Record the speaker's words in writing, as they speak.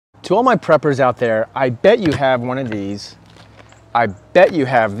To all my preppers out there, I bet you have one of these. I bet you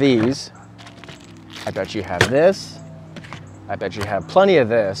have these. I bet you have this. I bet you have plenty of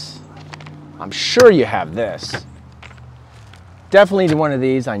this. I'm sure you have this. Definitely one of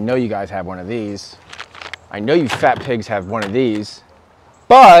these. I know you guys have one of these. I know you fat pigs have one of these.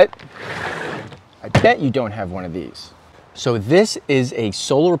 But I bet you don't have one of these. So this is a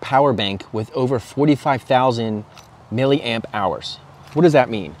solar power bank with over 45,000 milliamp hours. What does that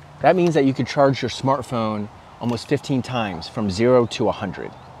mean? That means that you could charge your smartphone almost 15 times from 0 to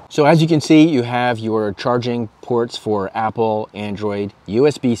 100. So as you can see, you have your charging ports for Apple, Android,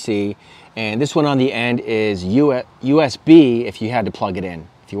 USB-C, and this one on the end is USB if you had to plug it in.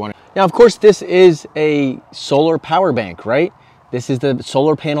 If you want to. Now, of course, this is a solar power bank, right? This is the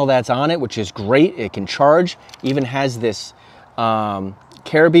solar panel that's on it, which is great. It can charge, even has this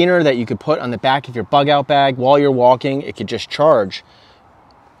carabiner that you could put on the back of your bug out bag while you're walking. It could just charge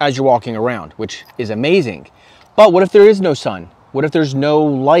as you're walking around, which is amazing. But what if there is no sun? What if there's no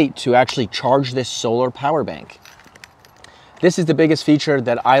light to actually charge this solar power bank? This is the biggest feature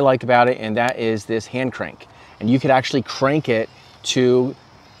that I like about it, and that is this hand crank. And you could actually crank it to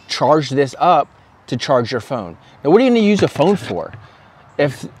charge this up to charge your phone. Now, what are you going to use a phone for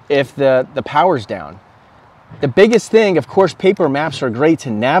if the power's down? The biggest thing, of course, paper maps are great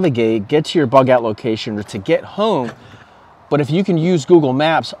to navigate, get to your bug out location, or to get home. But if you can use Google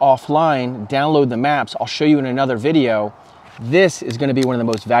Maps offline, download the maps, I'll show you in another video, this is going to be one of the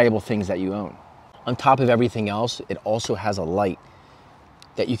most valuable things that you own. On top of everything else, it also has a light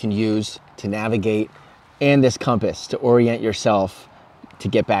that you can use to navigate, and this compass to orient yourself to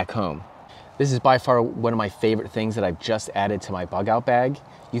get back home. This is by far one of my favorite things that I've just added to my bug out bag.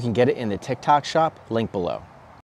 You can get it in the TikTok shop, link below.